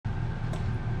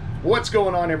What's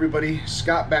going on, everybody?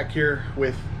 Scott back here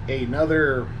with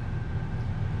another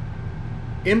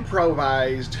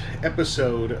improvised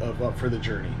episode of Up for the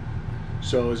Journey.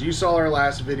 So as you saw our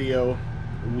last video,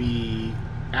 we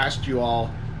asked you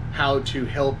all how to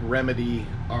help remedy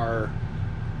our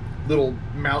little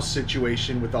mouse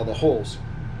situation with all the holes.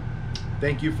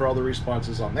 Thank you for all the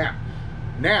responses on that.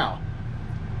 Now,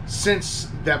 since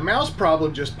that mouse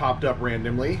problem just popped up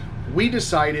randomly, we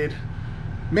decided,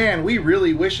 man, we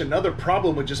really wish another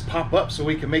problem would just pop up so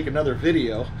we can make another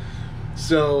video.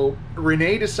 So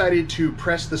Renee decided to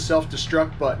press the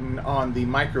self-destruct button on the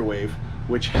microwave,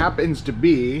 which happens to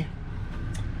be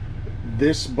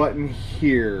this button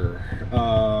here.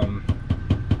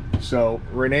 So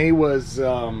Renee was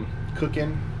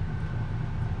cooking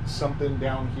something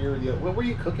down here. What were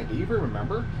you cooking? Do you even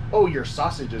remember? Oh, your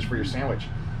sausages for your sandwich.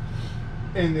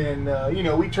 And then, you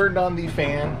know, we turned on the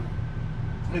fan.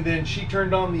 And then she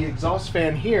turned on the exhaust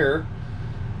fan here,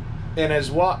 and as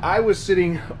while I was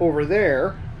sitting over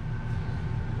there,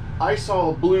 I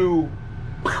saw a blue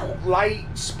light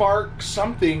spark,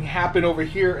 something happen over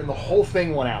here, and the whole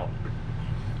thing went out.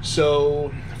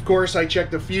 So of course I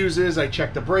checked the fuses, I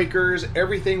checked the breakers,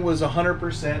 everything was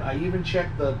 100%. I even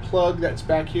checked the plug that's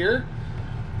back here,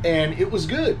 and it was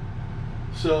good.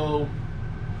 So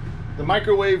the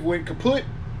microwave went kaput,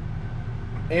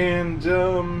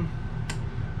 and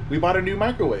we bought a new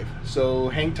microwave. So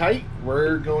hang tight.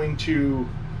 We're going to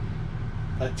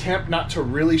attempt not to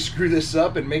really screw this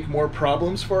up and make more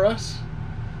problems for us.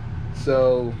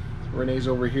 So Renee's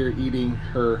over here eating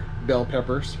her bell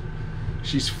peppers.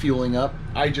 She's fueling up.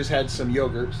 I just had some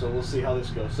yogurt, so we'll see how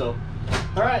this goes. So,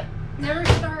 all right. Never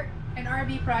start an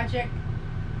RV project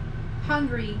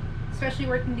hungry, especially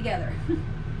working together.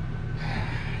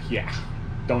 Yeah,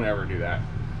 don't ever do that.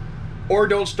 Or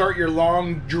don't start your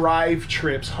long drive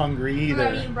trips hungry either.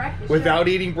 Without eating breakfast. Without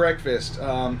eating breakfast.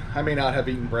 I may not have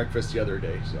eaten breakfast the other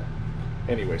day, so.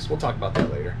 Anyways, we'll talk about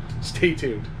that later. Stay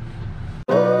tuned.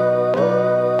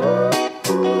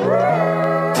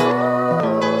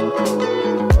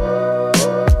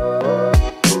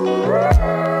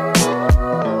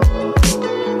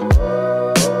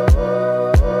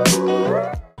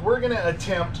 We're gonna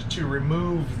attempt to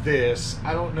remove this.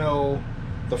 I don't know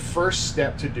the first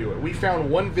step to do it. We found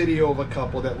one video of a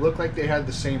couple that looked like they had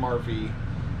the same RV,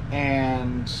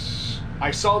 and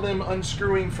I saw them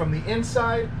unscrewing from the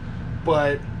inside,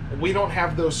 but we don't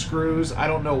have those screws. I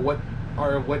don't know what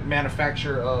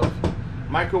manufacturer of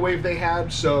microwave they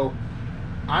had, so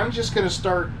I'm just gonna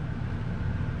start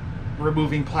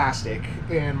removing plastic.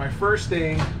 And my first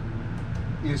thing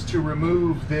is to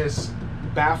remove this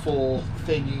baffle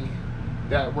thingy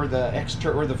that where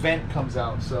the vent comes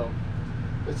out. So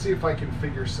let's see if I can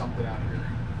figure something out here.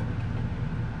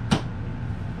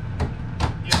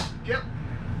 Yep.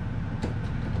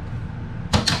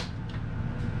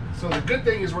 So the good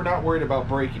thing is we're not worried about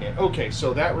breaking it. Okay,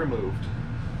 so that removed.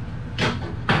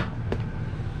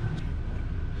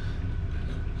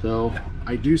 So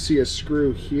I do see a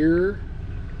screw here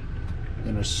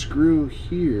and a screw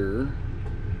here,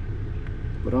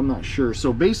 but I'm not sure.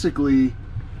 So basically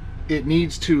it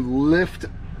needs to lift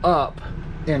up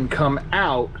and come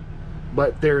out,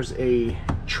 but there's a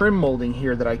trim molding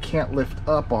here that I can't lift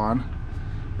up on.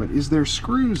 But is there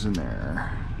screws in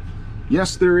there?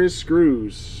 Yes, there is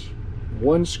screws.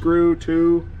 1 screw,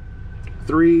 2,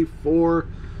 3, 4,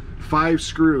 5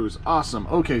 screws. Awesome.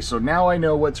 Okay, so now I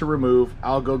know what to remove.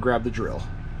 I'll go grab the drill.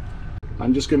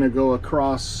 I'm just gonna go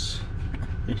across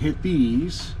and hit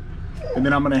these, and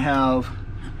then I'm gonna have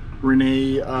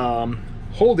Renee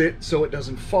hold it so it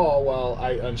doesn't fall while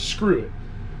I unscrew it.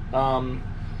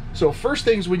 So first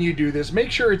things when you do this,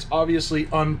 make sure it's obviously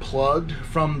unplugged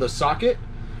from the socket.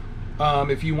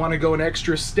 If you want to go an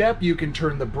extra step, you can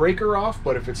turn the breaker off,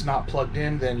 but if it's not plugged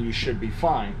in, then you should be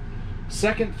fine.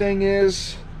 Second thing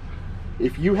is,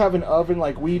 if you have an oven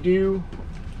like we do,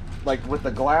 like with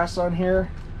the glass on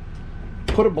here,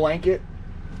 put a blanket,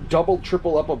 double,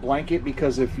 triple up a blanket,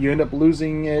 because if you end up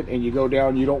losing it and you go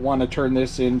down, you don't want to turn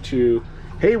this into,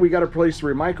 hey, we got to replace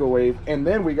the microwave, and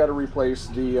then we got to replace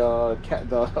the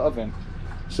oven.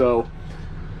 So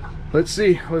let's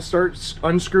see. Let's start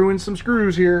unscrewing some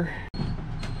screws here.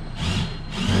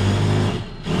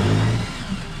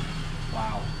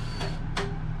 Wow.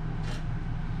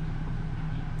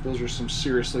 Those are some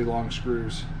seriously long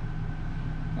screws.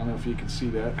 I don't know if you can see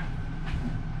that.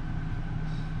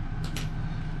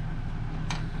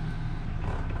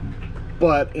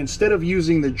 But instead of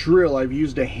using the drill, I've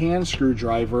used a hand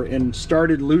screwdriver and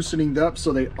started loosening them up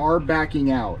so they are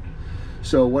backing out.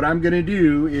 So what I'm gonna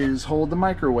do is hold the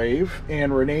microwave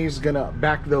and Renee's gonna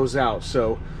back those out.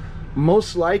 So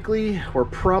Most likely, we're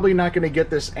probably not going to get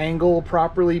this angle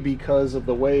properly because of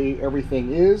the way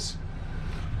everything is,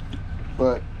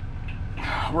 but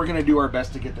we're going to do our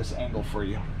best to get this angle for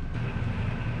you.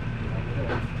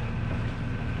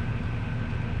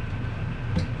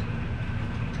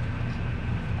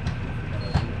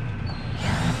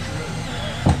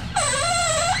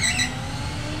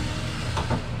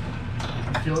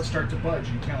 Feel it start to budge,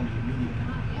 you tell me immediately.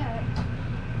 Not yet.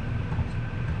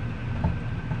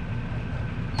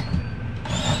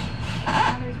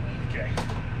 Now there's weight. Okay.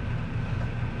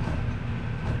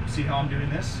 See how I'm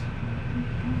doing this?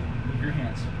 Move your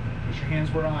hands. Push your hands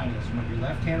where mine is. Move your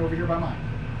left hand over here by mine.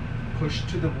 Push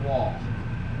to the wall.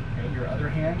 Okay, your other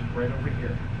hand right over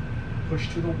here.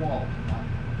 Push to the wall.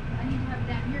 I need to have it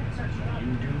down here to start shut up.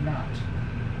 You do not.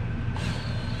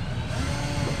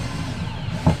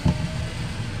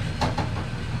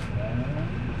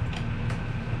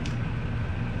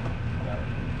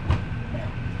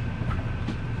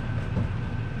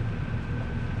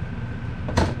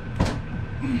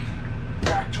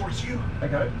 Back towards you. I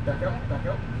got it. Back up. Back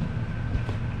up.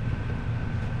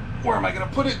 Where am I going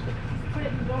to put it? Put it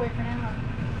in the doorway for now.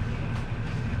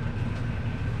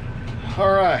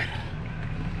 All right.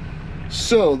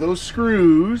 So those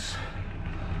screws,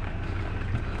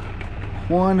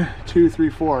 1, 2, 3,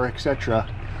 4, etc.,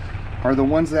 are the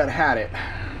ones that had it.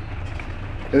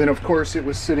 And then of course it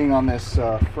was sitting on this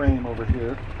frame over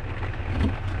here.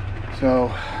 So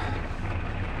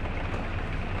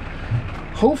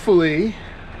hopefully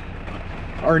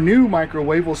our new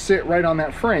microwave will sit right on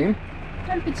that frame.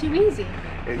 That would be too easy.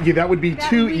 Yeah, that would be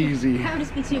too easy. That would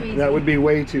just be too easy. That would be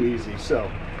way too easy. So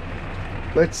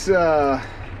let's see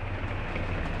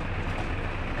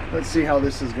how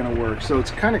this is going to work. So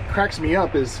it's kind of cracks me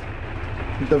up is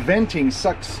the venting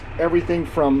sucks everything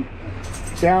from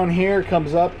down here,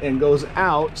 comes up and goes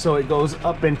out, so it goes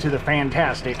up into the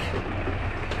Fantastic.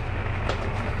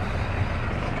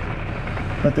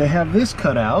 But they have this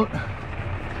cut out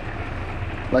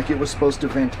like it was supposed to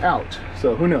vent out.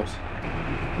 So who knows?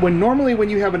 Normally when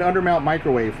you have an undermount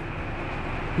microwave,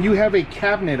 you have a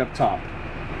cabinet up top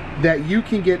that you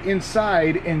can get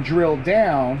inside and drill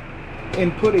down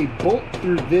and put a bolt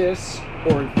through this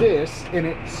or this, and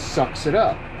it sucks it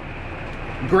up.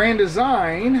 Grand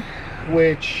Design,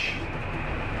 which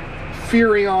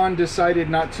Furrion decided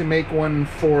not to make one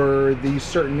for these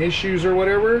certain issues or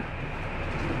whatever,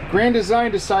 Grand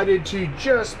Design decided to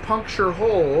just puncture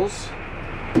holes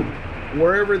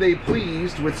wherever they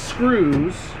pleased with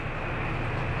screws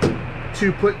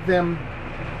to put them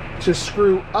to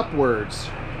screw upwards.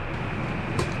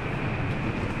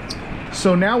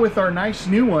 So now with our nice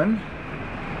new one,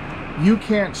 you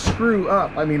can't screw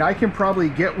up. I mean, I can probably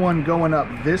get one going up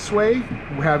this way,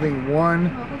 having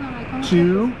 1,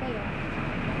 2.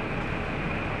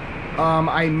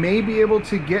 I may be able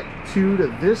to get to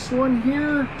this one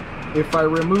here if I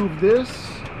remove this,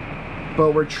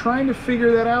 but we're trying to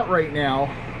figure that out right now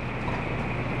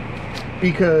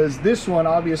because this one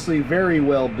obviously very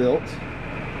well built.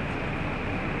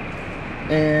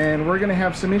 And we're gonna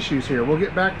have some issues here. We'll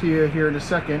get back to you here in a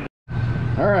second.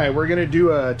 All right, we're gonna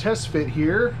do a test fit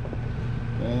here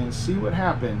and see what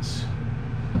happens.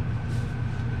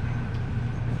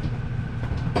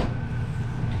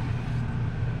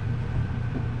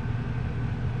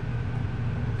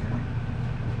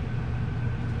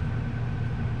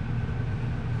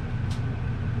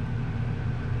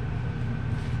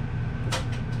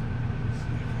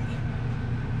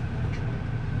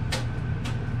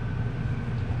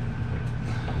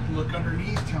 Look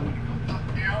underneath, tell me to go up,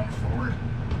 down, forward.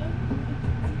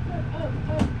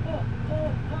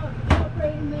 Up,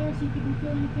 right in there, see if you can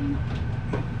feel anything.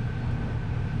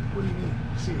 What do you mean?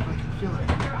 See if I can feel it.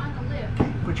 You're on the lip.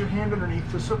 Okay, put your hand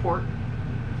underneath to support.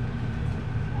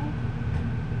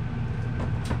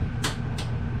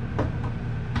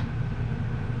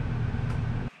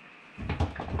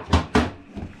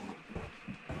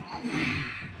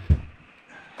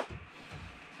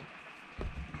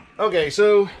 Okay,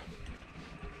 so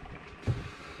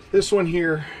this one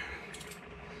here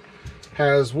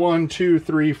has 1, 2,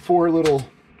 3, 4 little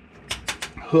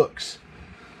hooks.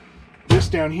 This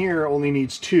down here only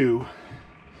needs 2.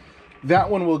 That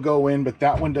one will go in, but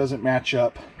that one doesn't match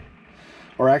up.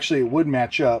 Or actually it would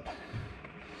match up,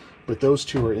 but those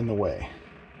 2 are in the way.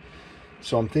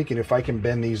 So I'm thinking if I can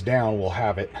bend these down, we'll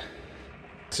have it.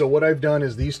 So what I've done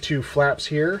is these 2 flaps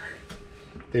here,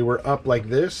 they were up like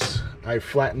this. I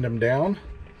flattened them down,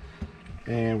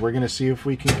 and we're gonna see if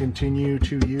we can continue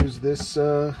to use this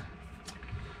that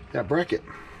bracket.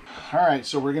 All right,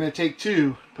 so we're gonna take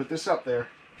 2, put this up there.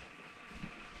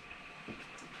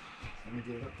 Let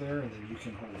me get it up there and then you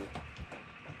can hold it.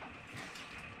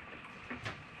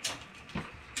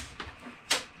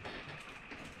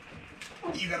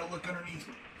 You gotta look underneath.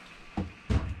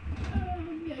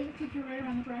 Yeah, you think you're right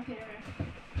around the bracket area.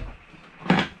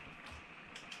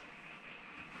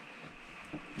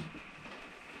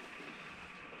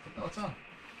 Oh, it's on.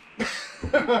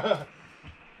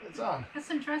 It's on. That's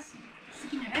some trust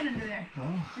sticking your head under there.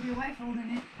 Oh. With your wife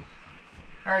holding it.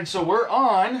 All right, so we're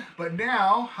on, but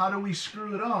now how do we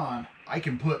screw it on? I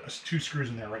can put 2 screws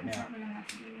in there right now. That's what we're gonna have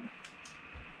to do.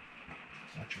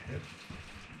 It's not your head.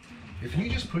 If you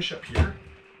just push up here,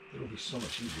 it'll be so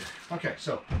much easier. Okay,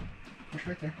 so push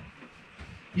right there.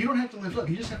 You don't have to lift up,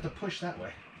 you just have to push that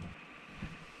way.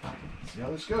 See how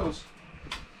this goes.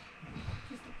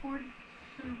 Just the cord.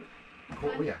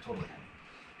 Oh, yeah, totally.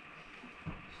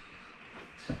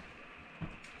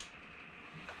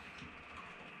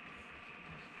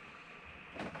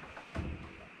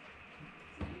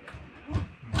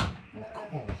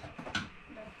 Oh.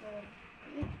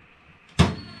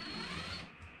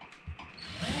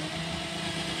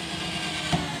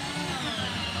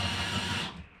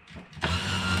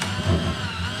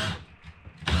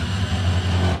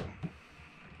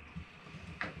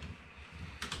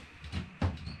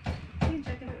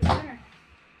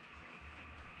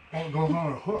 Oh, it goes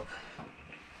on a hook.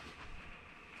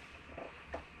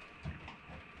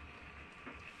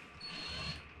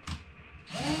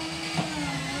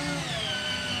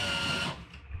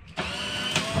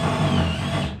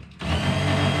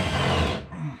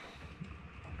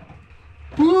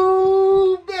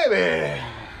 Woo, baby!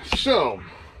 So,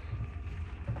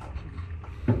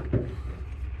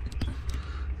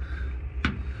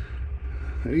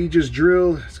 you just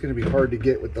drill. It's going to be hard to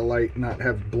get with the light, not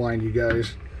have blind you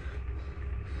guys.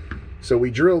 So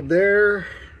we drilled there,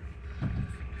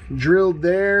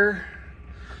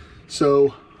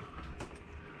 so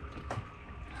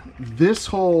this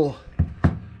whole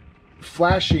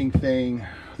flashing thing,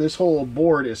 this whole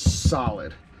board is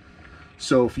solid.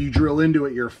 So if you drill into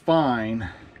it, you're fine.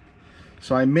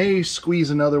 So I may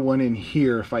squeeze another one in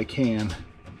here if I can.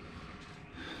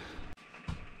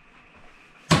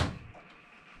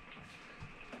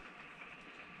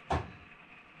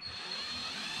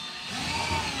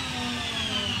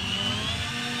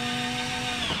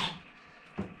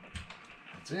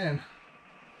 In.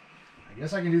 I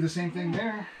guess I can do the same thing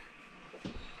there. I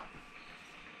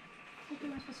think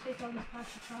we're supposed to take all these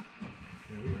plastic off. Yeah,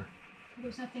 we are.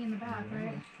 There's nothing in the back,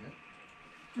 right?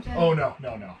 Yep. Oh, no.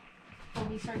 Will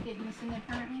we start getting this in there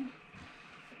currently?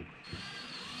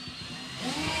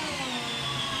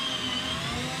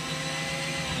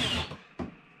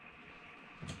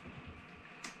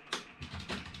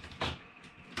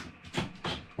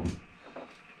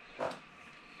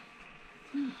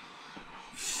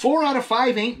 4 out of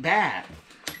 5 ain't bad.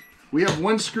 We have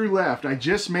 1 screw left. I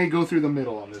just may go through the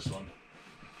middle on this one.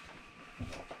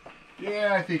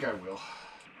 Yeah, I think I will.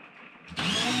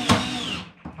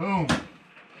 Boom.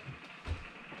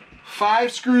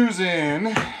 5 screws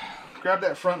in. Grab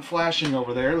that front flashing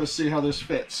over there. Let's see how this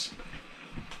fits.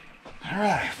 All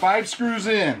right, 5 screws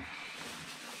in.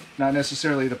 Not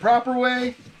necessarily the proper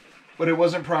way, but it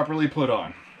wasn't properly put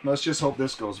on. Let's just hope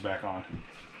this goes back on.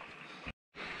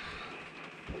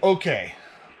 Okay,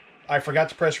 I forgot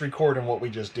to press record on what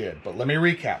we just did, but let me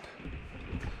recap.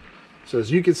 So as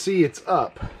you can see, it's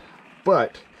up,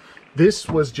 but this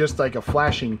was just like a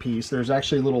flashing piece. There's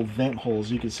actually little vent holes.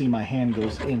 You can see my hand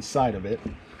goes inside of it.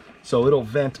 So it'll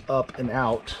vent up and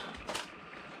out.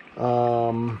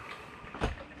 But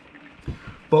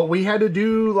we had to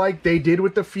do like they did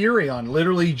with the Furrion.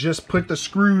 Literally just put the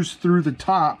screws through the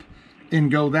top and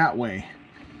go that way.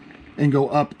 And go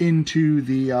up into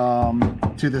the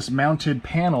to this mounted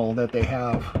panel that they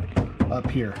have up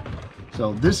here.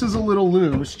 So this is a little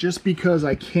loose just because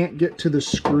I can't get to the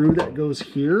screw that goes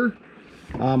here.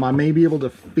 I may be able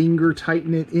to finger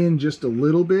tighten it in just a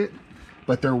little bit,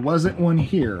 but there wasn't one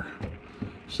here.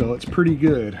 So it's pretty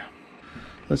good.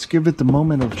 Let's give it the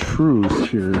moment of truth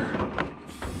here.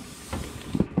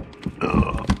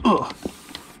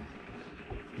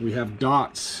 We have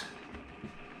dots.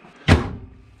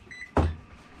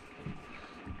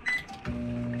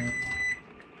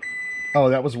 Oh,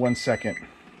 that was 1 second.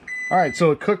 All right,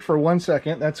 so it cooked for 1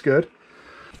 second. That's good.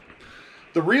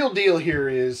 The real deal here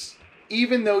is,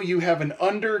 even though you have an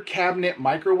under cabinet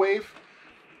microwave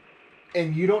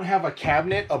and you don't have a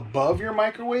cabinet above your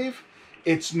microwave,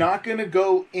 it's not going to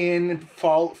go in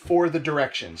for the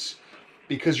directions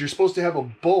because you're supposed to have a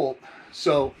bolt.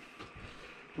 So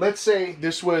let's say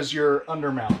this was your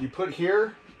undermount. You put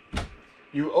here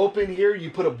You open here, you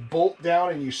put a bolt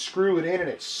down and you screw it in and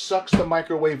it sucks the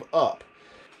microwave up.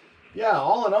 Yeah,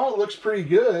 all in all, it looks pretty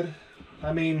good.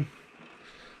 I mean,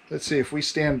 let's see if we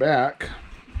stand back.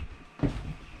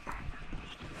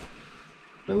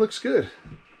 It looks good.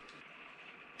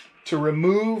 To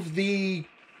remove the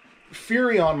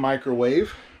Furrion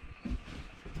microwave,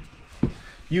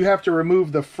 you have to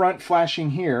remove the front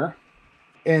flashing here,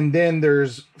 and then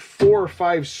there's 4 or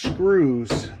 5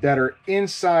 screws that are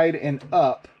inside and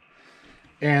up,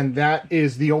 and that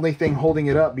is the only thing holding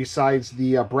it up besides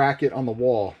the bracket on the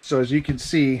wall. So as you can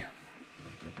see,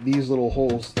 these little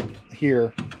holes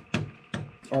here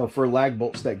are for lag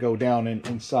bolts that go down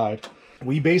inside.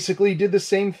 We basically did the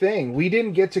same thing. We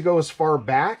didn't get to go as far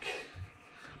back.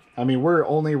 I mean, we're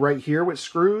only right here with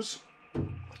screws.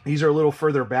 These are a little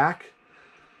further back,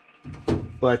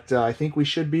 but I think we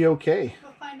should be okay.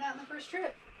 We'll find out on the first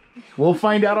trip. We'll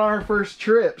find out on our first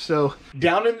trip. So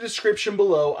down in the description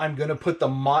below, I'm going to put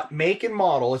the make and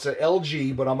model. It's an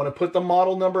LG, but I'm going to put the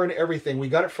model number and everything. We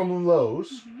got it from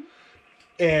Lowe's,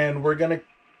 and we're going to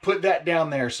put that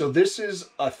down there. So this is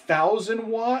a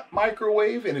 1,000-watt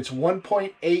microwave, and it's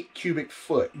 1.8 cubic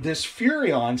foot. This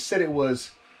Furrion said it was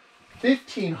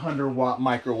 1,500-watt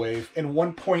microwave and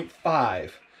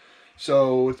 1.5.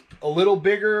 So it's a little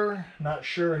bigger. Not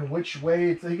sure in which way.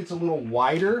 I think it's a little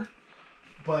wider.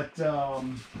 But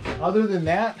other than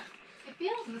that, it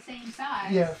feels the same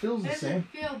size. Yeah, it feels the same.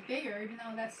 It doesn't feel bigger, even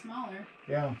though that's smaller.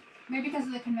 Yeah. Maybe because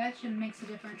of the convection makes a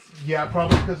difference. Yeah,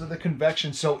 probably because of the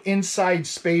convection. So inside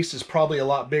space is probably a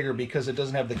lot bigger because it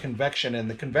doesn't have the convection, and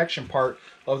the convection part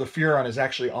of the Furrion is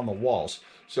actually on the walls.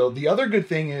 So the other good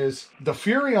thing is the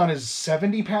Furrion is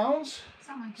 70 pounds?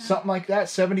 Something like that. Something like that,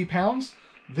 70 pounds.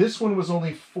 This one was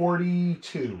only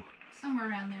 42. Somewhere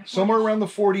around there. Somewhere around the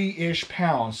 40-ish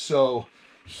pounds. So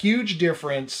huge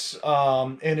difference.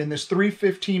 And in this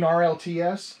 315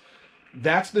 RLTS,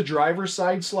 that's the driver's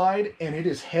side slide, and it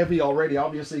is heavy already,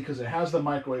 obviously, because it has the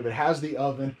microwave, it has the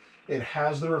oven, it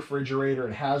has the refrigerator,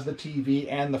 it has the TV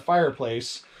and the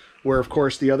fireplace, where, of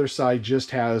course, the other side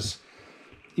just has,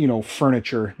 you know,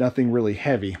 furniture, nothing really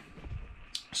heavy.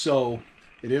 So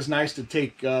it is nice to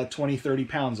take 20, 30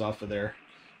 pounds off of there.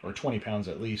 Or 20 pounds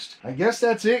at least. I guess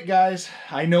that's it, guys.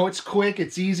 I know it's quick,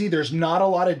 it's easy, there's not a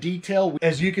lot of detail.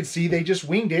 As you can see, they just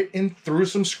winged it and threw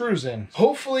some screws in.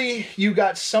 Hopefully you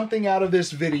got something out of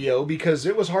this video, because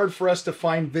it was hard for us to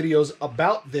find videos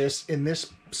about this in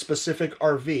this specific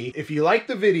RV. If you like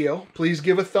the video, please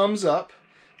give a thumbs up.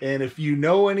 And if you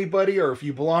know anybody, or if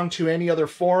you belong to any other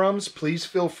forums, please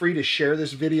feel free to share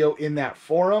this video in that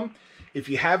forum. If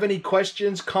you have any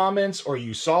questions, comments, or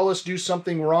you saw us do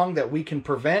something wrong that we can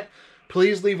prevent,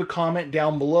 please leave a comment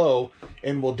down below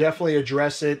and we'll definitely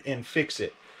address it and fix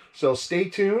it. So stay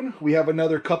tuned. We have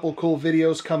another couple cool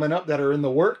videos coming up that are in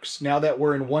the works now that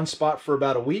we're in one spot for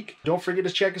about a week. Don't forget to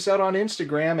check us out on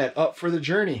Instagram at Up for the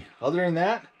Journey. Other than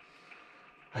that,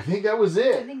 I think that was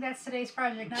it. I think that's today's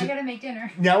project. Now we gotta make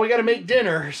dinner. Now we gotta make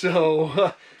dinner.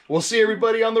 So we'll see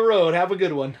everybody on the road. Have a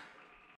good one.